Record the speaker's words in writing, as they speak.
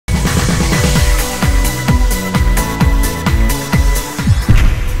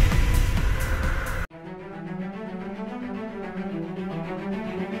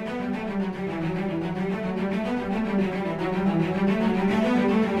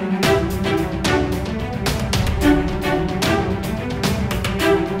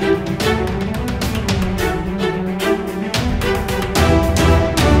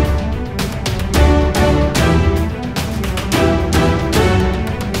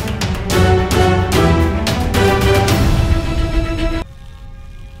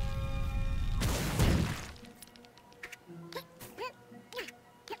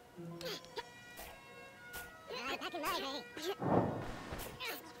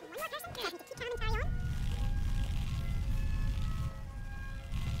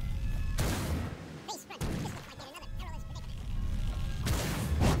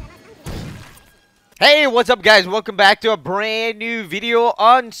Hey, what's up guys? Welcome back to a brand new video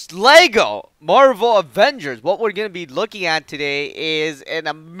on LEGO Marvel Avengers. What we're going to be looking at today is an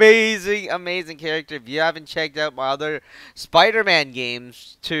amazing character. If you haven't checked out my other Spider-Man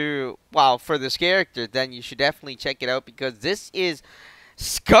games for this character, then you should definitely check it out because this is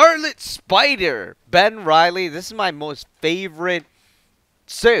Scarlet Spider, Ben Reilly. This is my most favorite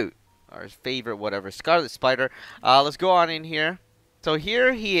suit, or favorite whatever, Scarlet Spider. Let's go on in here. So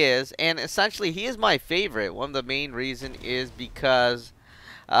here he is, and essentially he is my favorite. One of the main reason is because,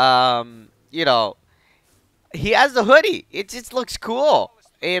 you know, he has the hoodie. It just looks cool,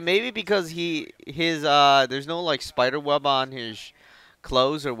 and maybe because there's no like spider web on his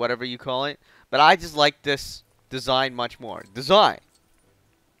clothes or whatever you call it. But I just like this design much more.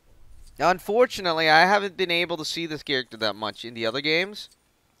 Now, unfortunately, I haven't been able to see this character that much in the other games.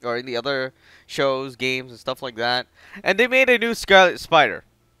 Or in the other shows, games, and stuff like that. And they made a new Scarlet Spider.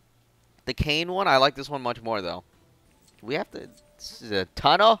 The Kane one, I like this one much more, though. We have to... This is a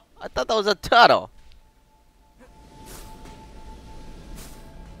tunnel? I thought that was a tunnel.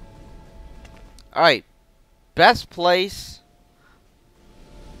 Alright. Best place.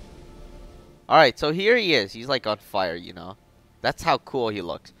 Alright, so here he is. He's like on fire, you know. That's how cool he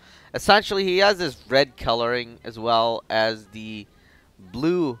looks. Essentially, he has this red coloring as well as the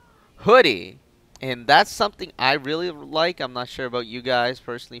blue hoodie, and that's something I really like. I'm not sure about you guys.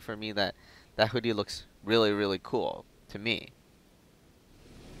 Personally, for me, that hoodie looks really cool to me.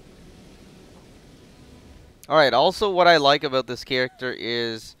 Alright, also what I like about this character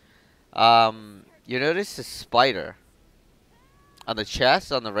is you notice the spider on the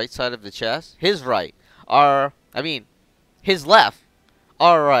chest, on the right side of the chest. His right, his left.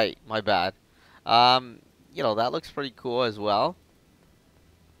 Alright, my bad. You know, that looks pretty cool as well.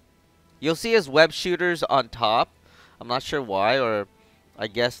 You'll see his web shooters on top. I'm not sure why, or I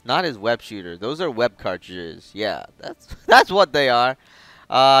guess not his web shooter. Those are web cartridges. Yeah, that's what they are.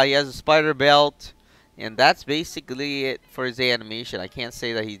 He has a spider belt, and that's basically it for his animation. I can't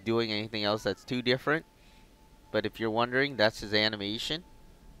say that he's doing anything else that's too different. But if you're wondering, that's his animation.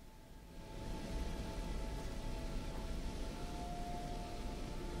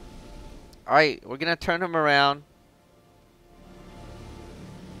 Alright, we're going to turn him around.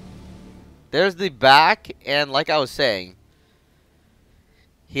 There's the back, and like I was saying,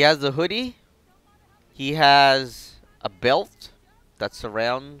 he has the hoodie. He has a belt that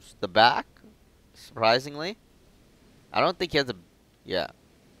surrounds the back, surprisingly. I don't think he has a... Yeah.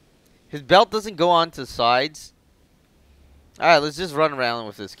 His belt doesn't go on to the sides. Alright, let's just run around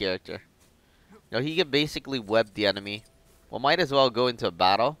with this character. You know, he can basically web the enemy. Well, might as well go into a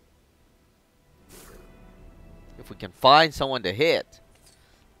battle. If we can find someone to hit.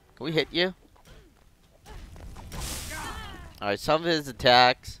 Can we hit you? Alright, some of his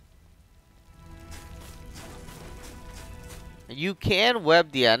attacks. You can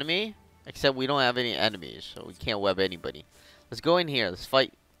web the enemy, except we don't have any enemies, so we can't web anybody. Let's go in here. Let's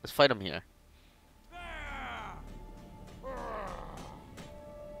fight him here.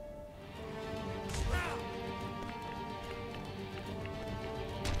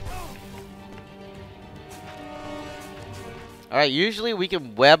 Alright, usually we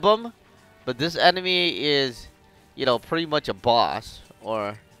can web him, but this enemy is, you know, pretty much a boss,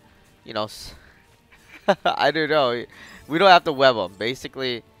 or, you know, I don't know. We don't have to web them.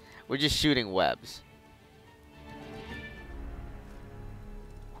 Basically, we're just shooting webs.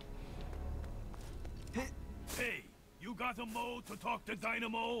 Hey, you got a mo to talk to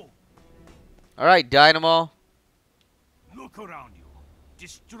Dynamo? Alright, Dynamo. Look around you.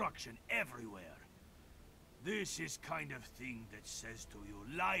 Destruction everywhere. This is kind of thing that says to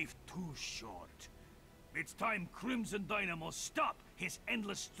you, life too short. It's time Crimson Dynamo stop his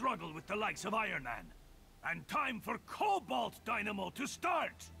endless struggle with the likes of Iron Man. And time for Cobalt Dynamo to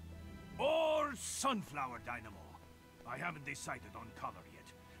start! Or Sunflower Dynamo. I haven't decided on color yet.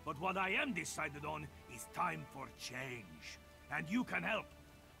 But what I am decided on is time for change. And you can help.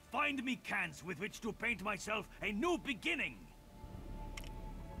 Find me cans with which to paint myself a new beginning.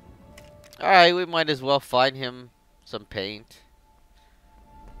 Alright, we might as well find him some paint.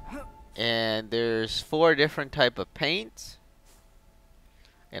 And there's 4 different type of paints.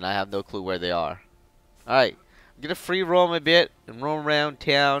 And I have no clue where they are. Alright, I'm gonna free roam a bit and roam around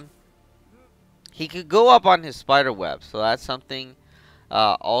town. He could go up on his spider web, so that's something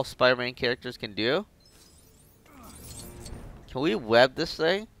all Spider-Man characters can do. Can we web this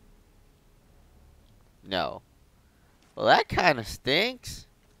thing? No. Well, that kind of stinks.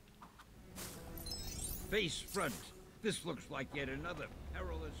 Face front. This looks like yet another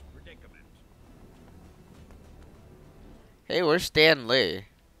perilous predicament. Hey, where's Stan Lee?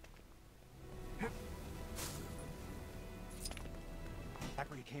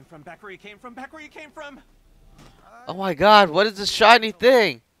 where you came from, back where you came from, back where you came from. Oh my god, what is this shiny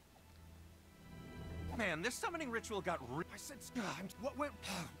thing? Man, this summoning ritual got I said, what went...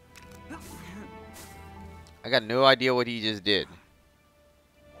 I got no idea what he just did.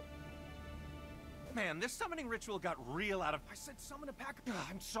 Man, this summoning ritual got real out of... I said summon a pack of...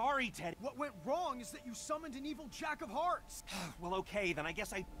 I'm sorry, Ted. What went wrong is that you summoned an evil Jack of Hearts. Well, okay, then I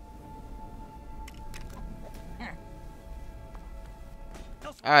guess I...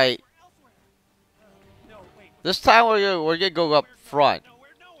 Alright. No, wait. This time we're gonna go up front.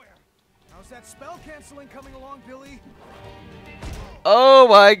 Nowhere. How's that spell canceling coming along, Billy? Oh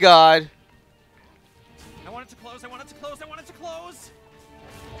my god. I want it to close, I want it to close, I want it to close!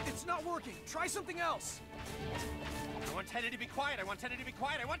 It's not working. Try something else. I want Teddy to be quiet, I want Teddy to be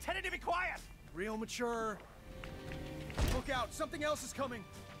quiet, I want Teddy to be quiet! Real mature. Look out, something else is coming.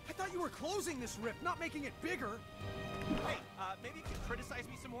 I thought you were closing this rift, not making it bigger. Hey, maybe you can criticize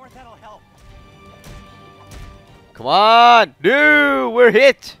me some more, that'll help. Come on. No, we're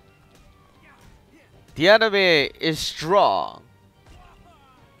hit. The enemy is strong.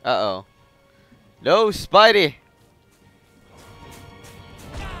 Uh-oh. No, Spidey.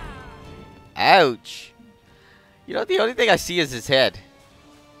 Ouch. You know, the only thing I see is his head.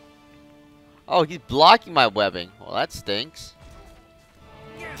 Oh, he's blocking my webbing. Well, that stinks.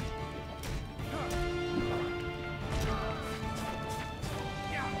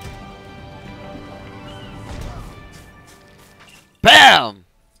 Bam!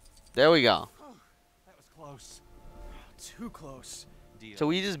 There we go. That was close. Too close. So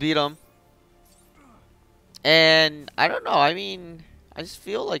we just beat him. And I don't know. I mean, I just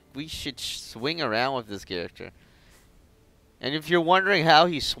feel like we should swing around with this character. And if you're wondering how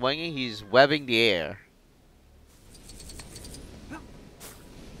he's swinging, he's webbing the air.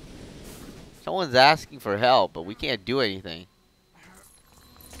 Someone's asking for help, but we can't do anything.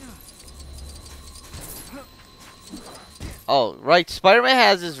 Oh, right. Spider-Man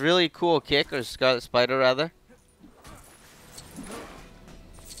has this really cool kick, or Scarlet Spider, rather.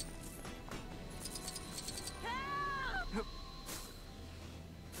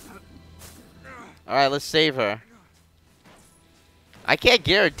 Alright, let's save her. I can't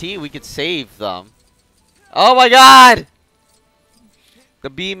guarantee we could save them. Oh my god! The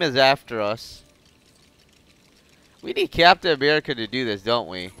beam is after us. We need Captain America to do this, don't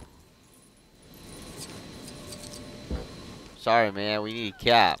we? Sorry, man. We need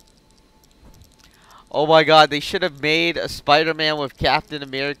Cap. Oh my god, they should have made a Spider-Man with Captain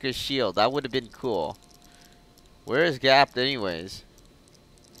America's shield. That would have been cool. Where is Cap anyways?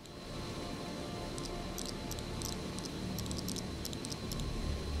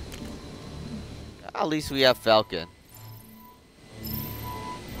 At least we have Falcon.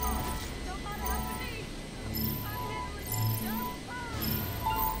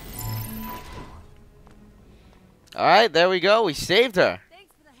 Alright, there we go. We saved her.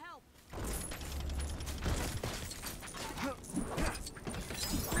 Thanks for the help.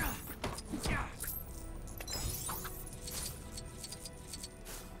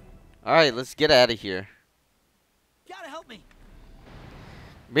 Alright, let's get out of here. Gotta help me.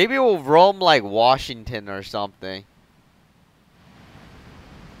 Maybe we'll roam like Washington or something.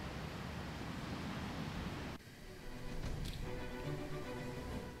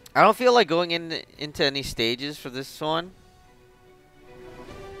 I don't feel like going into any stages for this one.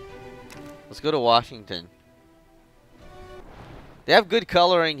 Let's go to Washington. They have good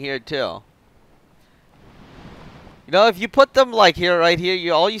coloring here too. You know, if you put them like here, right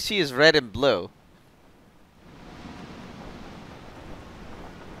here, all you see is red and blue.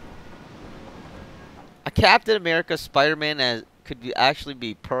 A Captain America Spider-Man could actually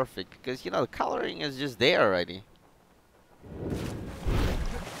be perfect because, you know, the coloring is just there already.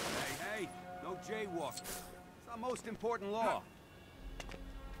 Hey, no jaywalking. It's our most important law.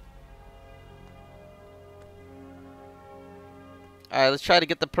 Alright, let's try to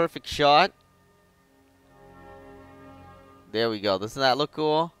get the perfect shot. There we go. Doesn't that look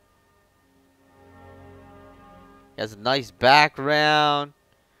cool? He has a nice background.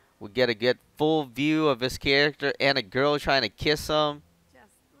 We get a good full view of his character and a girl trying to kiss him.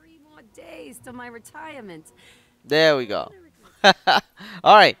 Just 3 more days to my retirement. There we go.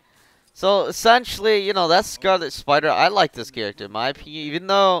 Alright. So, essentially, you know, that's Scarlet Spider. I like this character, in my opinion. Even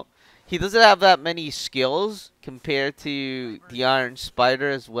though he doesn't have that many skills compared to the Iron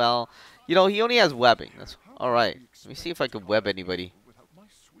Spider as well. You know, he only has webbing. That's alright. Let me see if I can web anybody.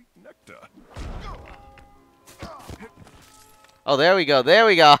 Oh, there we go. There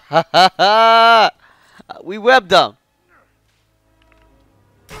we go. We webbed them.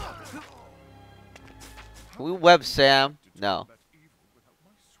 Can we web Sam? No.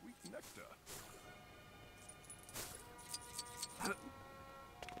 after.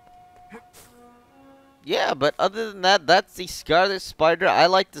 Yeah, but other than that, that's the Scarlet Spider. I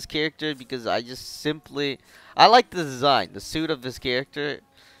like this character because I like the design, the suit of this character,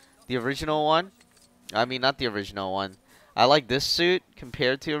 the original one. I mean, not the original one. I like this suit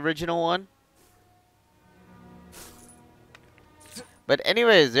compared to the original one. But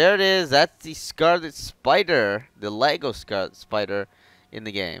anyways, there it is. That's the Scarlet Spider, the Lego Scarlet Spider in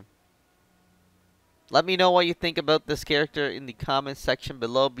the game. Let me know what you think about this character in the comment section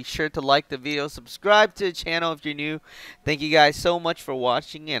below. Be sure to like the video, subscribe to the channel if you're new. Thank you guys so much for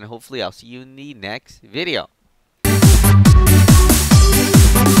watching, and hopefully I'll see you in the next video.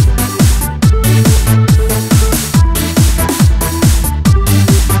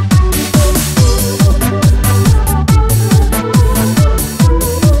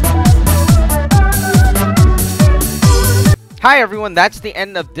 Hi everyone, that's the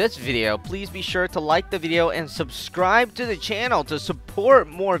end of this video. Please be sure to like the video and subscribe to the channel to support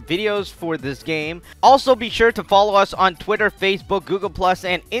more videos for this game. Also be sure to follow us on Twitter, Facebook, Google+,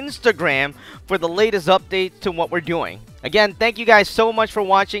 and Instagram for the latest updates to what we're doing. Again, thank you guys so much for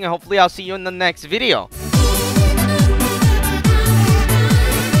watching, and hopefully I'll see you in the next video.